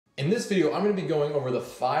In this video, I'm going to be going over the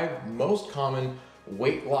 5 most common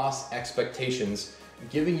weight loss expectations,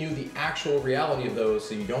 giving you the actual reality of those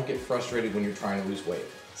so you don't get frustrated when you're trying to lose weight.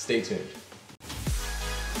 Stay tuned.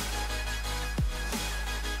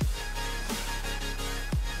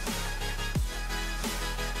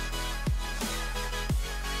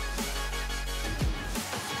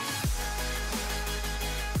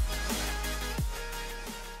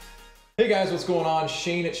 Hey guys, what's going on?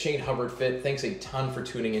 Shane at Hubbard Fit. Thanks a ton for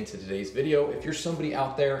tuning into today's video. If you're somebody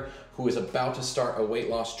out there who is about to start a weight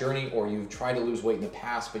loss journey, or you've tried to lose weight in the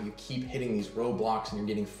past, but you keep hitting these roadblocks and you're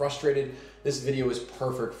getting frustrated, this video is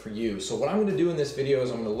perfect for you. So what I'm going to do in this video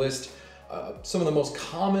is I'm going to list some of the most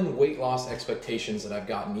common weight loss expectations that I've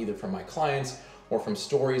gotten either from my clients or from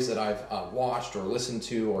stories that I've watched or listened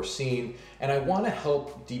to or seen. And I want to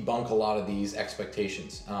help debunk a lot of these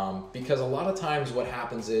expectations because a lot of times what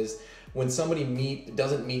happens is when somebody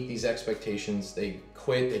doesn't meet these expectations, they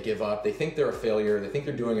quit, they give up, they think they're a failure, they think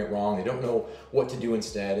they're doing it wrong, they don't know what to do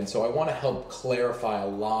instead. And so I want to help clarify a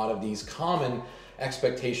lot of these common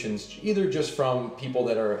expectations, either just from people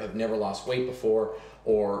that have never lost weight before,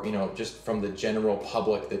 or just from the general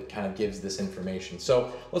public that kind of gives this information.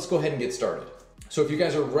 So let's go ahead and get started. So if you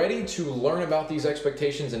guys are ready to learn about these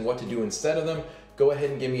expectations and what to do instead of them, go ahead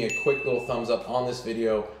and give me a quick little thumbs up on this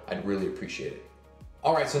video. I'd really appreciate it.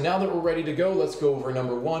 All right, so now that we're ready to go, let's go over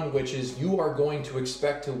number 1, which is you are going to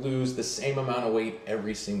expect to lose the same amount of weight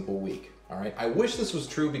every single week. All right, I wish this was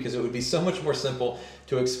true because it would be so much more simple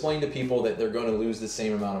to explain to people that they're going to lose the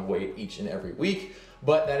same amount of weight each and every week,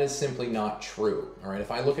 but that is simply not true. All right, if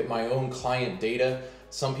I look at my own client data,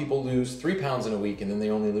 some people lose 3 pounds in a week and then they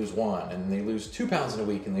only lose 1, and then they lose 2 pounds in a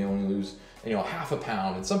week and they only lose half a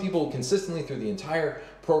pound. And some people consistently through the entire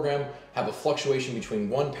program have a fluctuation between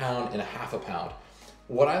 1 pound and a half a pound.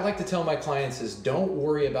 What I like to tell my clients is don't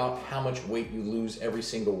worry about how much weight you lose every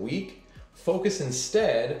single week. Focus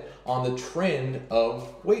instead on the trend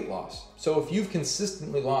of weight loss. So if you've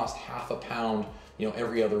consistently lost half a pound,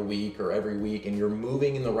 every other week or every week, and you're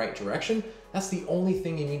moving in the right direction, that's the only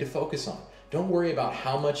thing you need to focus on. Don't worry about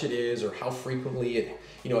how much it is or how frequently it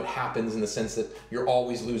happens in the sense that you're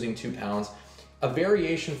always losing 2 pounds. A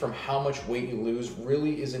variation from how much weight you lose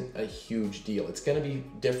really isn't a huge deal. It's going to be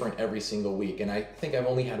different every single week. And I think I've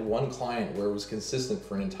only had one client where it was consistent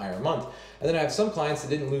for an entire month. And then I have some clients that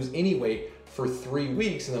didn't lose any weight for 3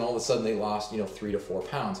 weeks, and then all of a sudden they lost 3 to 4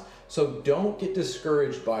 pounds. So don't get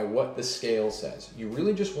discouraged by what the scale says. You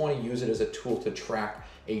really just want to use it as a tool to track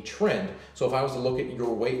a trend. So if I was to look at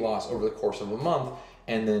your weight loss over the course of a month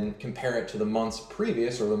and then compare it to the months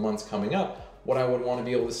previous or the months coming up, what I would want to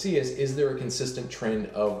be able to see is there a consistent trend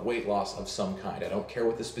of weight loss of some kind? I don't care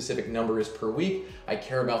what the specific number is per week. I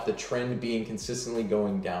care about the trend being consistently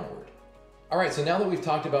going downward. All right, so now that we've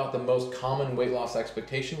talked about the most common weight loss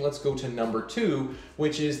expectation, let's go to number 2,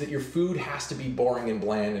 which is that your food has to be boring and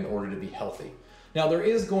bland in order to be healthy. Now, there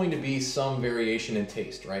is going to be some variation in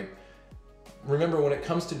taste, right? Remember, when it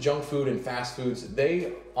comes to junk food and fast foods,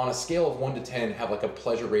 they, on a scale of 1 to 10, have like a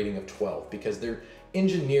pleasure rating of 12 because they're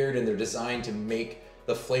engineered and they're designed to make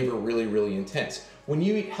the flavor really, really intense. When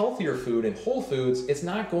you eat healthier food and whole foods, it's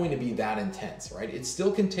not going to be that intense, right? It still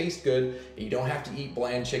can taste good. You don't have to eat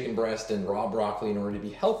bland chicken breast and raw broccoli in order to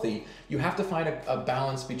be healthy. You have to find a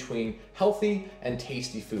balance between healthy and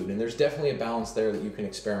tasty food. And there's definitely a balance there that you can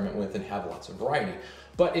experiment with and have lots of variety.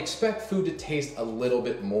 But expect food to taste a little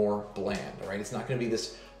bit more bland, all right? It's not going to be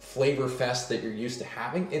this flavor fest that you're used to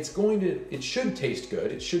having. It should taste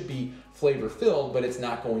good. It should be flavor filled, but it's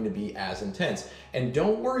not going to be as intense. And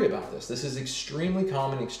don't worry about this. This is extremely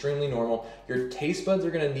common, extremely normal. Your taste buds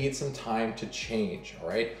are going to need some time to change, all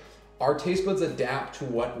right? Our taste buds adapt to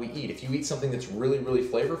what we eat. If you eat something that's really, really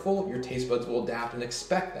flavorful, your taste buds will adapt and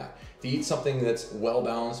expect that. If you eat something that's well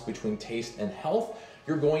balanced between taste and health,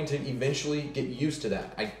 you're going to eventually get used to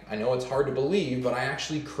that. I know it's hard to believe, but I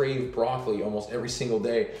actually crave broccoli almost every single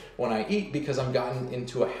day when I eat because I've gotten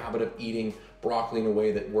into a habit of eating broccoli in a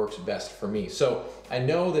way that works best for me. So I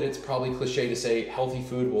know that it's probably cliche to say healthy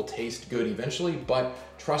food will taste good eventually, but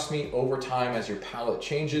trust me, over time, as your palate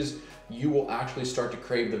changes, you will actually start to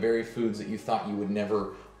crave the very foods that you thought you would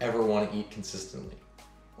never, ever want to eat consistently.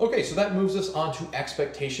 Okay, so that moves us on to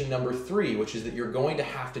expectation number 3, which is that you're going to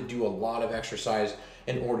have to do a lot of exercise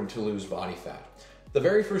in order to lose body fat. The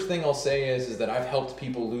very first thing I'll say is that I've helped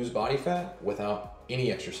people lose body fat without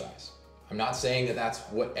any exercise. I'm not saying that that's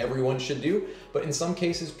what everyone should do, but in some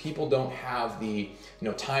cases people don't have the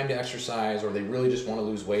time to exercise, or they really just want to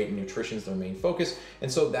lose weight and nutrition is their main focus. And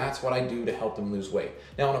so that's what I do to help them lose weight.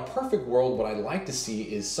 Now, in a perfect world, what I'd like to see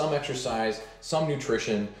is some exercise, some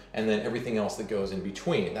nutrition, and then everything else that goes in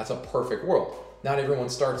between. That's a perfect world. not everyone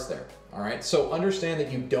starts there. All right, so understand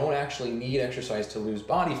that you don't actually need exercise to lose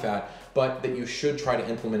body fat, but that you should try to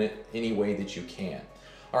implement it any way that you can.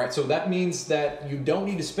 All right, so that means that you don't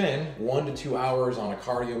need to spend 1 to 2 hours on a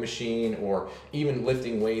cardio machine or even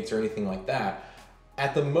lifting weights or anything like that.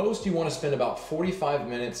 At the most, you want to spend about 45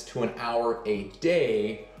 minutes to an hour a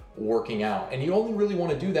day working out. And you only really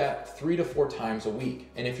want to do that 3 to 4 times a week.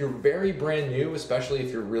 And if you're very brand new, especially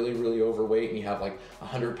if you're really, really overweight and you have like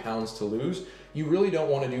 100 pounds to lose, you really don't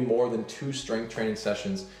want to do more than 2 strength training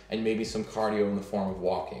sessions and maybe some cardio in the form of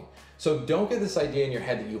walking. So don't get this idea in your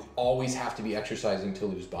head that you always have to be exercising to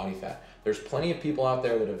lose body fat. There's plenty of people out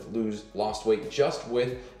there that have lost weight just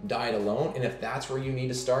with diet alone. And if that's where you need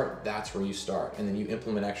to start, that's where you start. And then you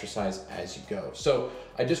implement exercise as you go. So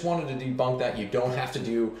I just wanted to debunk that. You don't have to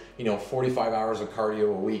do, 45 hours of cardio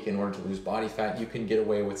a week in order to lose body fat. You can get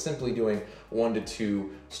away with simply doing 1 to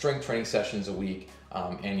 2 strength training sessions a week.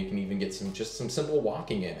 And you can even get some simple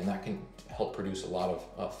walking in, and that can help produce a lot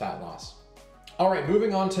of fat loss. All right,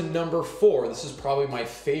 moving on to number 4. This is probably my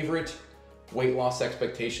favorite weight loss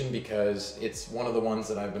expectation because it's one of the ones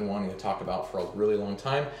that I've been wanting to talk about for a really long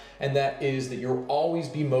time. And that is that you'll always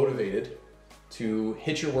be motivated to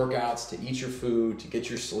hit your workouts, to eat your food, to get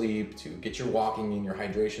your sleep, to get your walking and your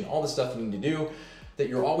hydration, all the stuff you need to do, that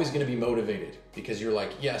you're always gonna be motivated because you're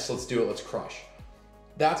like, yes, let's do it, let's crush.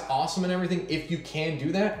 That's awesome and everything if you can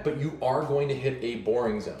do that, but you are going to hit a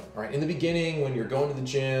boring zone, right? In the beginning, when you're going to the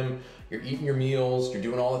gym, you're eating your meals, you're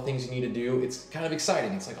doing all the things you need to do, it's kind of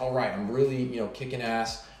exciting. It's like, all right, I'm really, kicking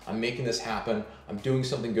ass. I'm making this happen. I'm doing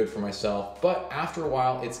something good for myself. But after a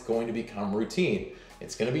while, it's going to become routine.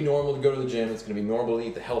 It's going to be normal to go to the gym. It's going to be normal to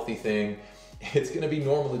eat the healthy thing. It's going to be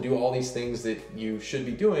normal to do all these things that you should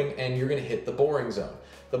be doing, and you're going to hit the boring zone.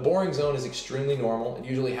 The boring zone is extremely normal. It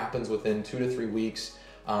usually happens within 2 to 3 weeks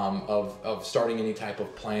of starting any type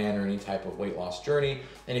of plan or any type of weight loss journey.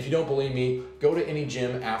 And if you don't believe me, go to any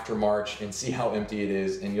gym after March and see how empty it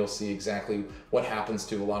is, and you'll see exactly what happens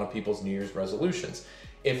to a lot of people's New Year's resolutions.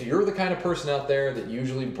 If you're the kind of person out there that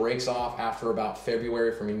usually breaks off after about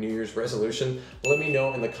February from a New Year's resolution, let me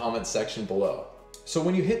know in the comments section below. So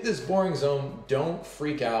when you hit this boring zone, don't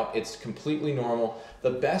freak out. It's completely normal.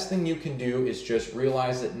 The best thing you can do is just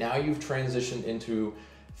realize that now you've transitioned into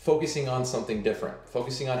focusing on something different,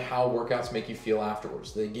 focusing on how workouts make you feel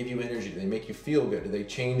afterwards. Do they give you energy? Do they make you feel good? Do they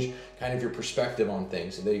change kind of your perspective on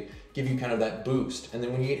things? Do they give you kind of that boost? And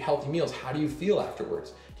then when you eat healthy meals, how do you feel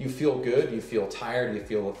afterwards? Do you feel good? Do you feel tired? Do you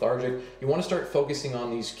feel lethargic? You want to start focusing on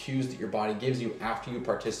these cues that your body gives you after you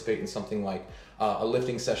participate in something like a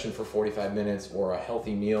lifting session for 45 minutes or a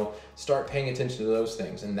healthy meal. Start paying attention to those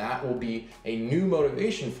things, and that will be a new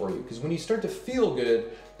motivation for you, because when you start to feel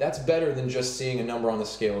good, that's better than just seeing a number on the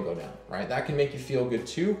scale go down, right? That can make you feel good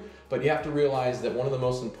too, but you have to realize that one of the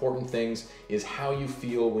most important things is how you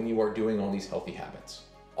feel when you are doing all these healthy habits.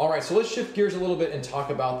 All right, so let's shift gears a little bit and talk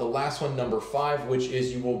about the last one, number 5, which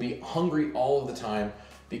is you will be hungry all of the time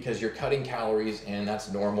because you're cutting calories, and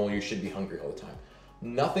that's normal. You should be hungry all the time.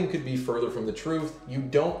 Nothing could be further from the truth. You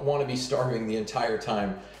don't want to be starving the entire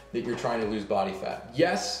time that you're trying to lose body fat.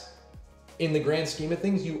 Yes, in the grand scheme of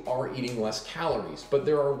things, you are eating less calories, but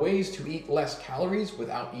there are ways to eat less calories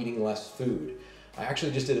without eating less food. I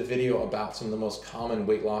actually just did a video about some of the most common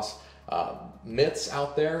weight loss myths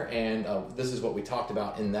out there, and this is what we talked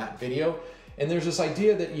about in that video. And there's this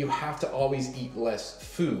idea that you have to always eat less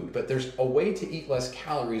food, but there's a way to eat less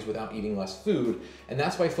calories without eating less food, and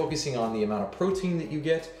that's by focusing on the amount of protein that you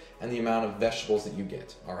get and the amount of vegetables that you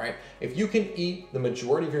get, all right? If you can eat the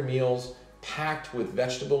majority of your meals packed with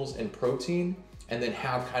vegetables and protein, and then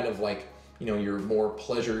have kind of like, your more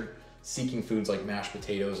pleasure-seeking foods like mashed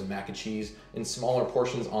potatoes and mac and cheese in smaller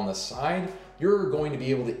portions on the side, you're going to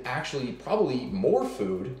be able to actually probably eat more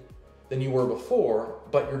food than you were before,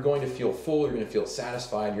 but you're going to feel full, you're going to feel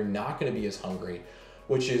satisfied, you're not going to be as hungry,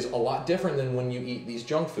 which is a lot different than when you eat these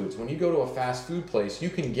junk foods. When you go to a fast food place, you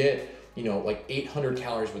can get, like 800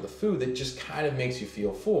 calories worth of food that just kind of makes you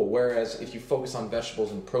feel full. Whereas if you focus on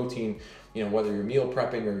vegetables and protein, whether you're meal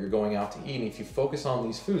prepping or you're going out to eat, and if you focus on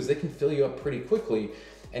these foods, they can fill you up pretty quickly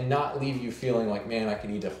and not leave you feeling like, man, I could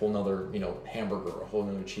eat a whole nother, hamburger, a whole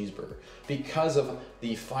nother cheeseburger, because of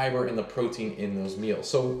the fiber and the protein in those meals.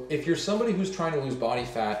 So if you're somebody who's trying to lose body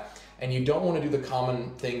fat and you don't want to do the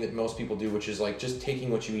common thing that most people do, which is like just taking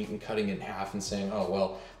what you eat and cutting it in half and saying, oh,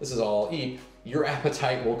 well, this is all I'll eat, your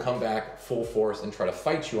appetite will come back full force and try to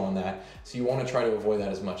fight you on that. So you want to try to avoid that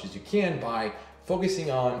as much as you can by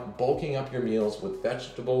focusing on bulking up your meals with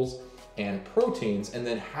vegetables and proteins, and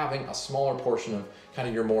then having a smaller portion of kind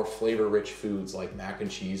of your more flavor-rich foods like mac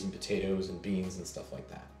and cheese and potatoes and beans and stuff like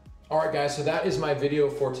that. All right, guys, so that is my video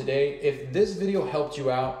for today. If this video helped you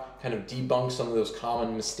out, kind of debunk some of those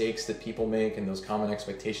common mistakes that people make and those common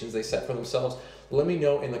expectations they set for themselves, let me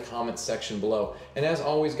know in the comments section below. And as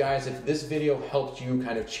always, guys, if this video helped you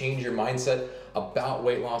kind of change your mindset about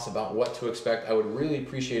weight loss, about what to expect, I would really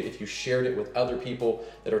appreciate it if you shared it with other people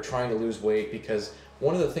that are trying to lose weight, because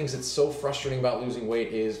one of the things that's so frustrating about losing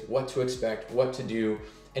weight is what to expect, what to do,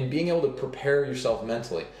 and being able to prepare yourself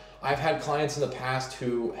mentally. I've had clients in the past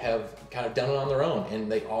who have kind of done it on their own,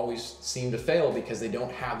 and they always seem to fail because they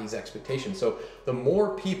don't have these expectations. So the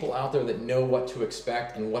more people out there that know what to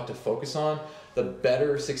expect and what to focus on, the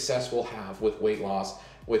better success we'll have with weight loss,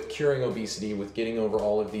 with curing obesity, with getting over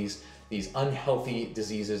all of these unhealthy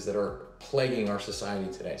diseases that are plaguing our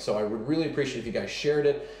society today. So I would really appreciate if you guys shared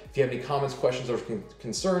it. If you have any comments, questions, or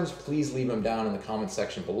concerns, please leave them down in the comment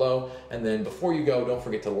section below. And then before you go, don't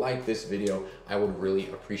forget to like this video. I would really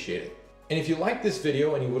appreciate it. And if you like this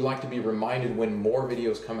video and you would like to be reminded when more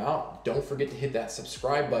videos come out, don't forget to hit that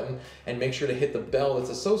subscribe button and make sure to hit the bell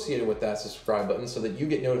that's associated with that subscribe button so that you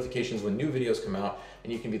get notifications when new videos come out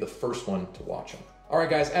and you can be the first one to watch them. All right,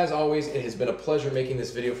 guys, as always, it has been a pleasure making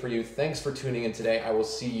this video for you. Thanks for tuning in today. I will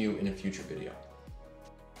see you in a future video.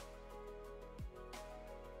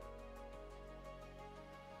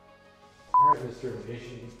 All right, Mr.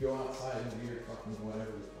 Impatient, go outside and do your fucking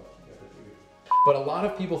whatever the fuck you gotta do. But a lot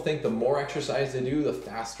of people think the more exercise they do, the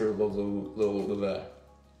faster they'll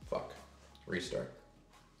fuck. Restart.